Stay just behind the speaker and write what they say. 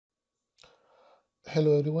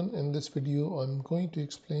Hello everyone, in this video I'm going to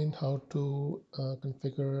explain how to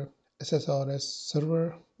configure SSRS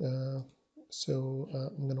server. I'm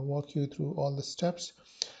going to walk you through all the steps.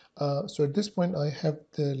 So at this point I have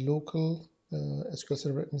the local SQL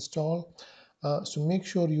Server installed. So make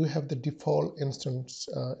sure you have the default instance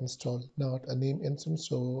installed, not a name instance.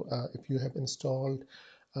 So if you have installed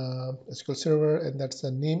SQL Server and that's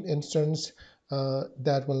a name instance,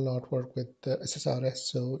 that will not work with the SSRS.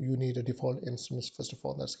 So you need a default instance first of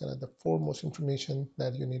all. That's kind of the foremost information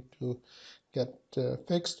that you need to get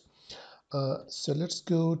fixed. So let's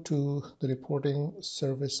go to the reporting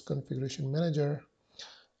service configuration manager.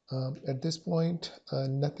 At this point,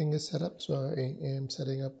 nothing is set up, so I am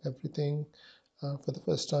setting up everything for the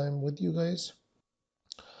first time with you guys.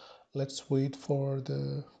 Let's wait for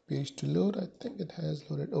the page to load. I think it has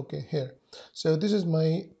loaded. Okay, here. So this is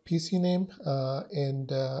my PC name, and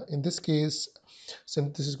in this case,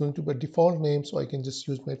 since this is going to be a default name, so I can just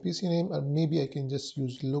use my PC name, or maybe I can just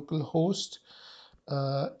use localhost.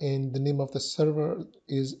 And the name of the server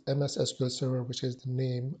is MS SQL Server, which is the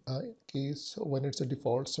name in case when it's a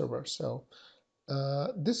default server. So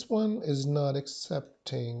this one is not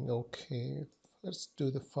accepting. Okay, let's do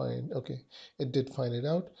the find. Okay, it did find it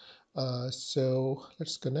out. So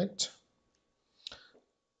let's connect.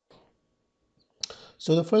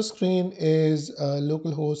 So the first screen is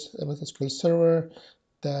localhost MS SQL Server.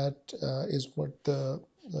 That is what the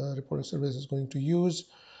reporting service is going to use.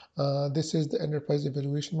 This is the enterprise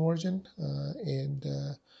evaluation version, and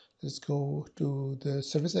let's go to the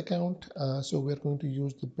service account. So we're going to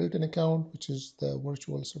use the built-in account, which is the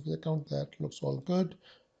virtual service account. That looks all good.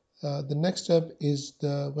 The next step is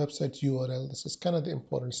the website URL. This is kind of the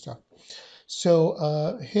important stuff.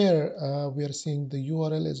 So here we are seeing the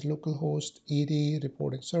URL is localhost 80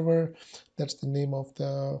 reporting server. That's the name of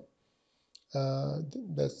the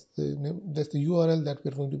that's the URL that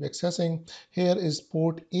we're going to be accessing. Here is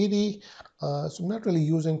port 80. So I'm not really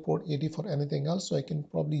using port 80 for anything else, so I can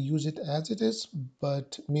probably use it as it is.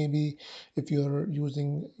 But maybe if you're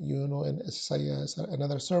using, an SSIS or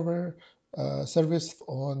another server service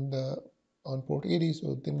on port 80,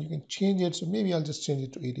 so then you can change it. So maybe I'll just change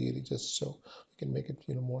it to 8080 just so we can make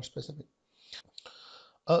it more specific.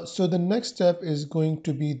 So the next step is going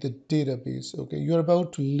to be the database. Okay, you're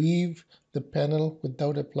about to leave the panel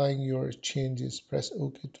without applying your changes. Press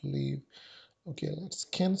OK to leave. Okay, let's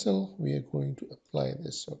cancel. We are going to apply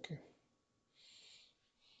this. Okay.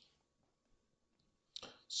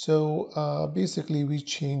 So basically we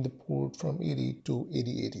change the port from 80 to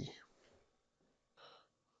 8080.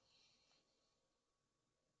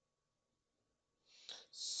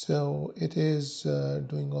 So it is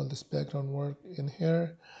doing all this background work in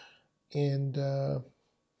here, and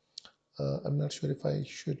I'm not sure if I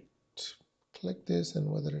should click this and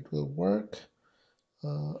whether it will work.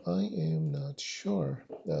 I am not sure.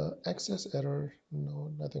 Access error,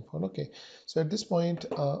 no, nothing found. Okay, so at this point,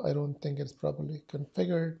 I don't think it's properly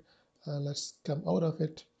configured. Let's come out of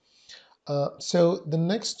it. So the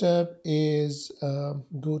next step is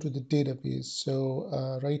go to the database.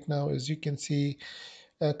 So right now, as you can see,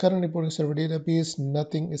 current reporting server database,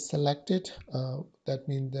 nothing is selected. That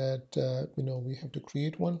means that we have to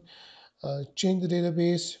create one. Change the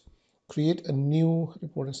database, create a new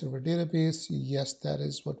reporting server database. Yes, that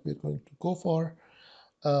is what we're going to go for.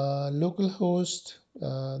 Localhost,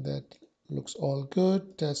 that looks all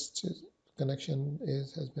good. Test connection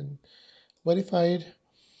has been verified.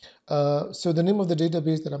 So the name of the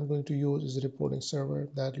database that I'm going to use is reporting server.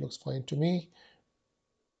 That looks fine to me.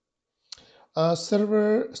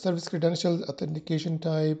 Server service credentials authentication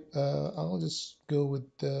type. I'll just go with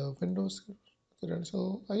the Windows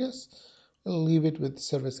credential. I guess I'll leave it with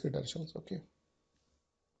service credentials. Okay.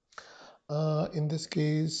 In this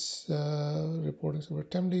case, reporting server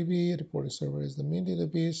TempDB, reporting server is the main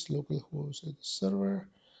database, localhost is the server,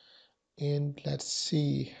 and let's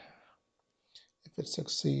see if it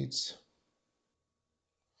succeeds.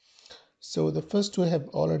 So the first two have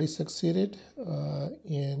already succeeded,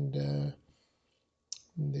 and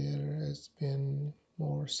there has been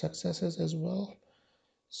more successes as well.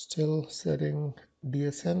 Still setting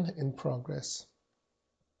DSN in progress.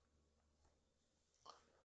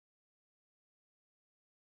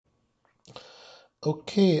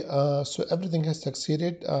 Okay, so everything has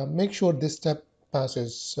succeeded. Make sure this step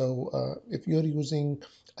passes. So if you're using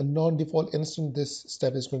a non-default instance, this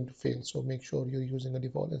step is going to fail. So make sure you're using a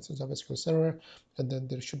default instance of SQL Server, and then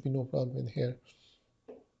there should be no problem in here.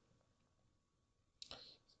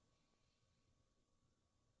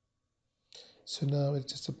 So now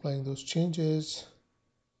it's just applying those changes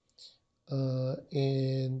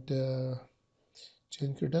and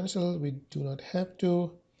change credential, we do not have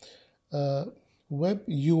to. Web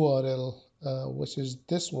URL, which is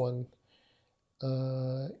this one,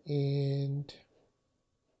 and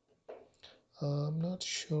I'm not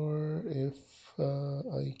sure if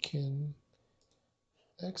I can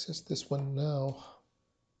access this one now.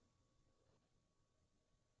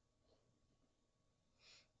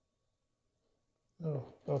 Oh,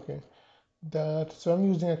 okay. So I'm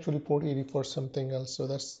using actually port 80 for something else. So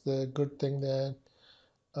that's the good thing, that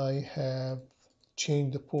I have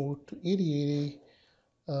changed the port to 8080,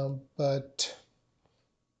 but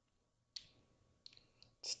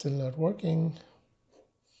still not working.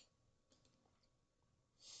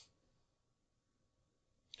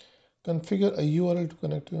 Configure a URL to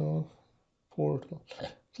connect to portal.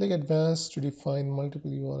 Click Advanced to define multiple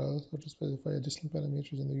URLs or to specify additional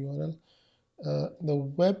parameters in the URL. The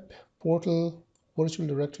web portal virtual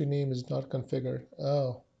directory name is not configured.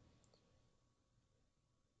 Oh.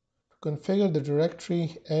 To configure the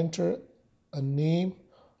directory, enter a name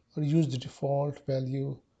or use the default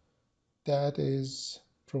value that is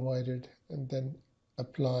provided and then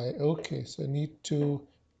apply. Okay, so I need to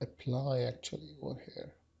apply actually over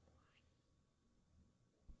here.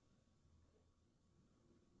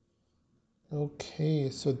 Okay,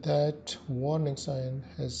 so that warning sign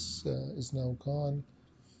is now gone.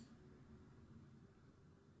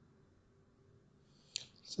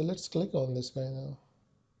 So let's click on this guy now.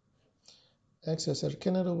 Access. I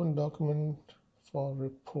cannot open document for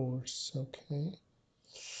reports. Okay.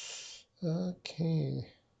 Okay.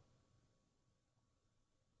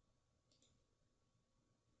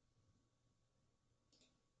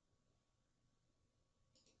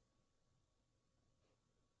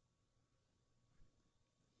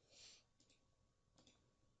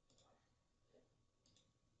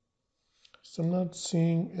 So I'm not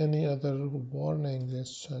seeing any other warnings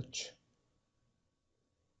as such.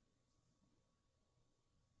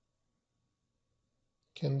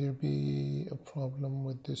 Can there be a problem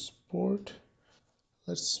with this port?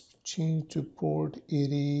 Let's change to port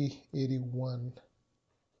 8081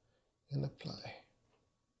 and apply.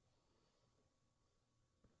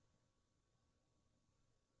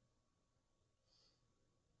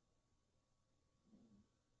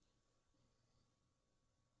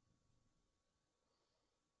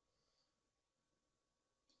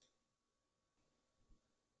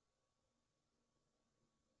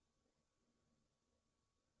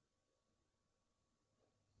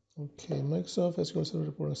 Okay, Microsoft SQL Server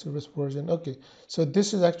Reporting Service version. Okay, so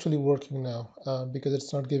this is actually working now because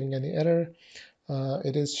it's not giving any error.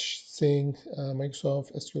 It is saying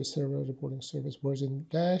Microsoft SQL Server Reporting Service version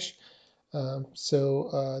dash.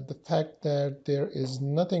 The fact that there is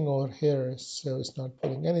nothing over here, so it's not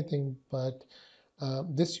putting anything, but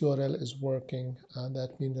this URL is working.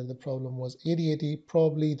 That means that the problem was 8080.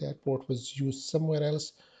 Probably that port was used somewhere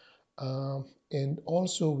else. And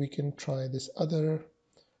also we can try this other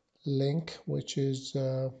link, which is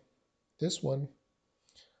this one.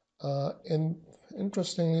 And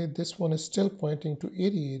interestingly, this one is still pointing to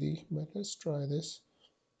 8080, but let's try this.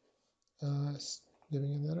 It's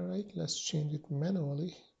giving an error, right? Let's change it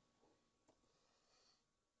manually.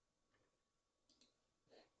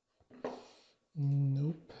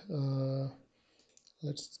 Nope.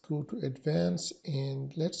 Let's go to advanced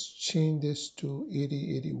and let's change this to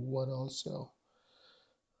 8081 also.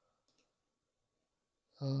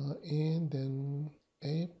 And then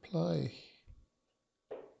apply.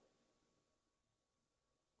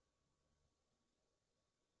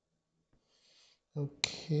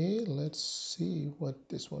 Okay, let's see what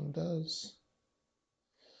this one does.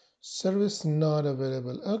 Service not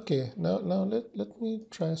available. Okay, now let me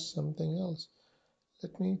try something else.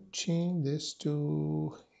 Let me change this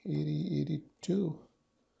to 8082.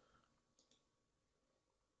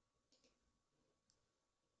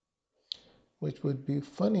 Which would be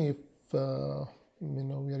funny if we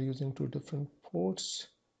are using two different ports.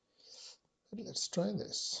 But let's try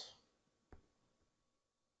this.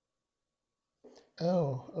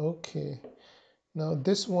 Oh, okay. Now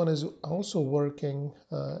this one is also working.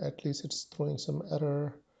 At least it's throwing some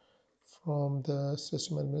error from the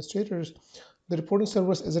system administrators. The reporting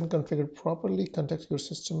service isn't configured properly. Contact your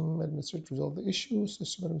system administrator to resolve the issue.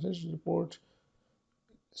 System administrator report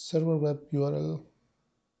server web URL.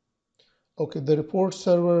 Okay, the report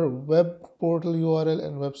server web portal URL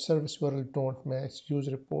and web service URL don't match. Use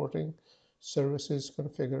reporting services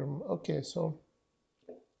configure. Okay, so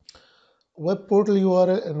web portal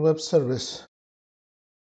URL and web service.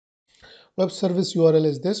 Web service URL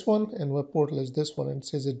is this one and web portal is this one, and it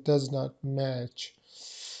says it does not match.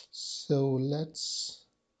 So let's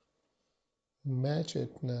match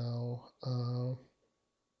it now.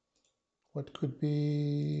 What could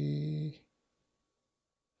be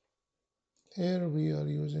here? We are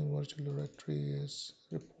using virtual directory as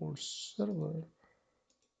report server.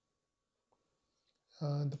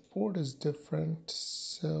 The port is different,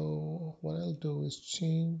 so what I'll do is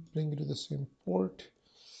bring it to the same port.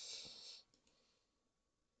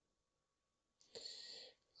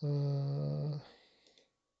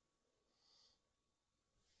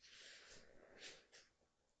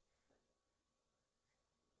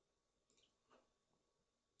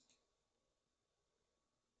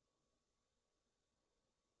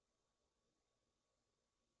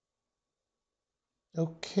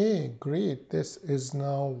 Okay, great. This is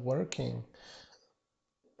now working.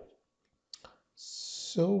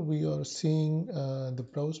 So we are seeing the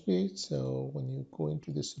browse page. So when you go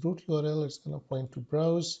into this root URL, it's going to point to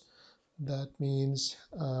browse. That means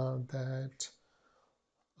that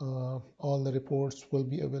all the reports will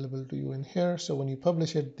be available to you in here. So when you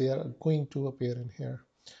publish it, they are going to appear in here.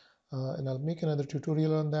 And I'll make another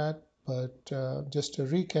tutorial on that. But just to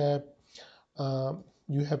recap,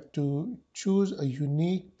 you have to choose a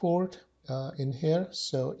unique port in here.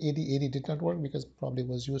 So 8080 did not work because it probably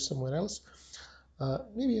was used somewhere else.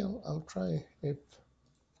 Maybe I'll try if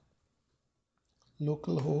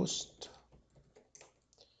localhost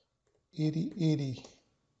 8080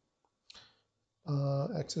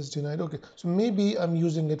 access denied. Okay, so maybe I'm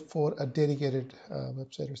using it for a dedicated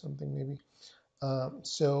website or something maybe.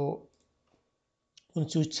 So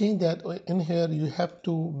once you change that in here, you have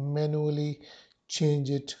to manually change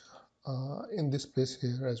it in this place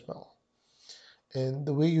here as well. And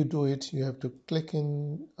the way you do it, you have to click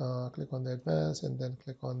on the advanced and then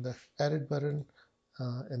click on the edit button,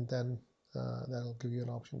 and then that'll give you an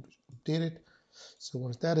option to update it. So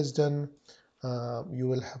once that is done, you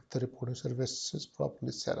will have the reporting services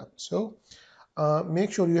properly set up. So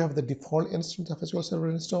make sure you have the default instance of SQL Server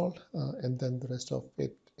installed, and then the rest of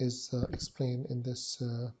it is explained in this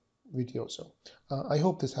video. So I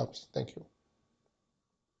hope this helps. Thank you.